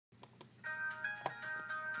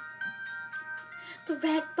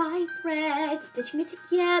thread by thread, stitching it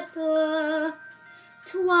together.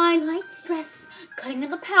 Twilight stress, cutting in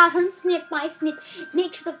the pattern snip by snip.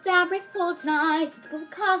 Make sure the fabric folds nice, it's full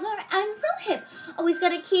color and so hip. Always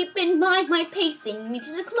gotta keep in mind my pacing, make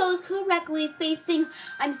sure the clothes correctly facing.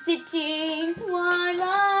 I'm stitching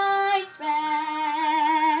twilight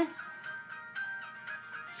stress.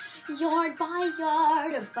 Yard by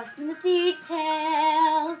yard, fussing the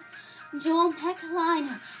details. Joan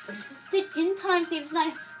Peckline, but just a stitch in time saves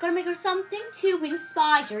nine. Gotta make her something to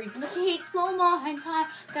inspire, even though she hates slow mo and time.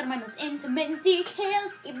 Gotta mind those intermittent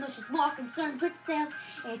details, even though she's more concerned with sales.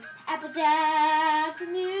 It's Applejack's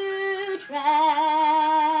new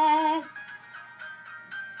dress.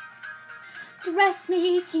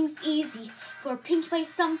 Dressmaking's easy, for pink by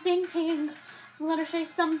something pink. Let her show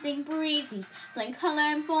something breezy. Blank color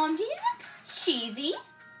and form, do you look cheesy?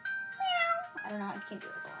 Meow. I don't know, I can't do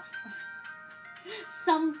it.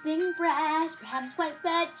 Something brass, perhaps quite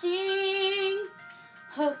fetching.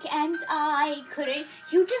 Hook and eye, couldn't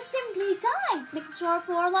you just simply die? Making sure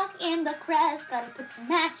floor lock in the crest. Gotta put the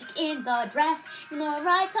magic in the dress. You know,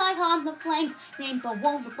 right side on the flank. Rainbow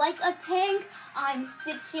won't look like a tank. I'm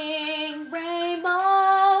stitching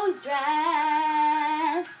Rainbow's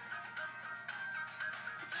dress.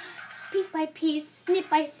 Piece by piece, snip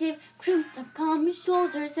by snip, crimped up, come,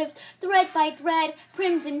 shoulder zips, thread by thread,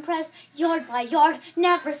 prims and press, yard by yard,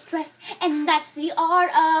 never stressed, and that's the art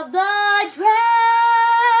of the dress.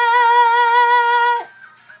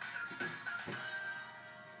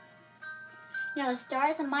 Now the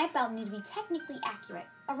stars on my belt need to be technically accurate.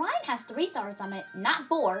 Orion has 3 stars on it, not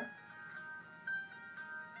 4.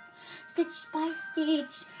 Stitch by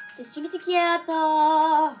stitch, stitching it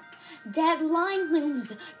together. Deadline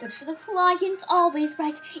looms, don't show the client's always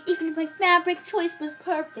right. Even if my fabric choice was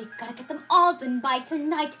perfect, gotta get them all done by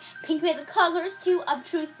tonight. Pink made the colors too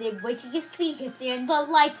obtrusive, wait till you see it in the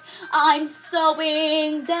light. I'm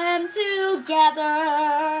sewing them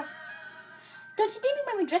together. Don't you think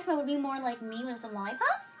my dress would be more like me with some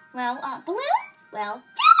lollipops? Well, balloons? Well,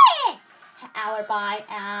 do it! Hour by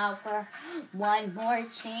hour, one more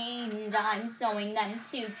change, I'm sewing them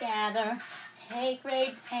together. Take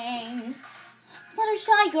great pains.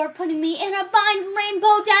 Fluttershy, you're putting me in a bind.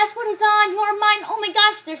 Rainbow Dash, what is on your mind? Oh my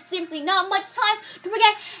gosh, there's simply not much time to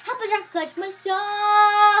forget Applejack such must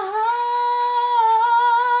shine.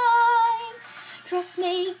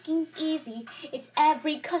 Dressmaking's easy, it's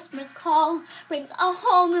every customer's call. Brings a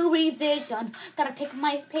whole new revision. Gotta pick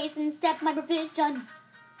my pace and step my revision.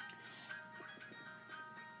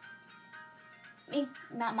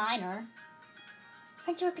 Not minor.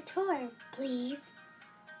 French or couture, please.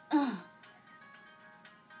 Ugh.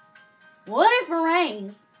 What if it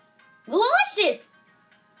rains? Delicious!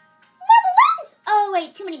 More balloons! Oh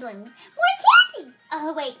wait, too many balloons. More candy!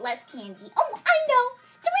 Oh wait, less candy. Oh, I know!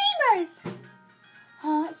 Streamers!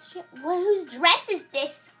 Shit. Whose dress is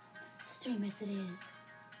this? Streamers it is.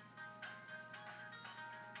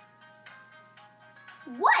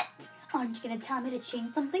 What? Aren't you gonna tell me to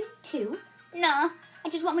change something too? Nah, I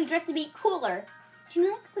just want my dress to be cooler. Do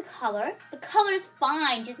you like the color? The color's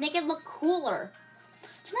fine, just make it look cooler.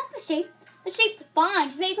 Do you like the shape? The shape's fine,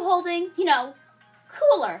 just make the whole thing, you know,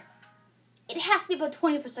 cooler. It has to be about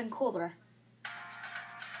 20% cooler.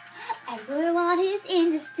 Everyone is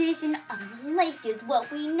indecision, a lake is what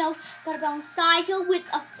we know. Gotta balance style with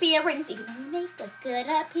appearance, even though we make a good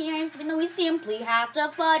appearance. Even though we simply have to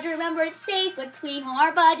fudge, remember it stays between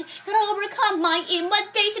our budget. Gotta overcome my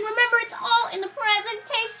imitation, remember it's all in the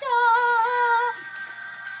presentation.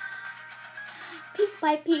 Piece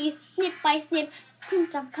by piece, snip by snip,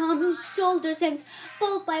 crimped up, come, shoulder zips,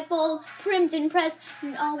 bolt by bolt, prims and press,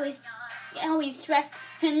 and always stressed,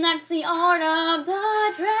 and that's the art of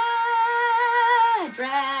the dread.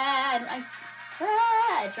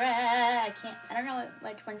 I don't know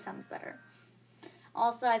which one sounds better.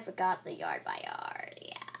 Also, I forgot the yard by yard.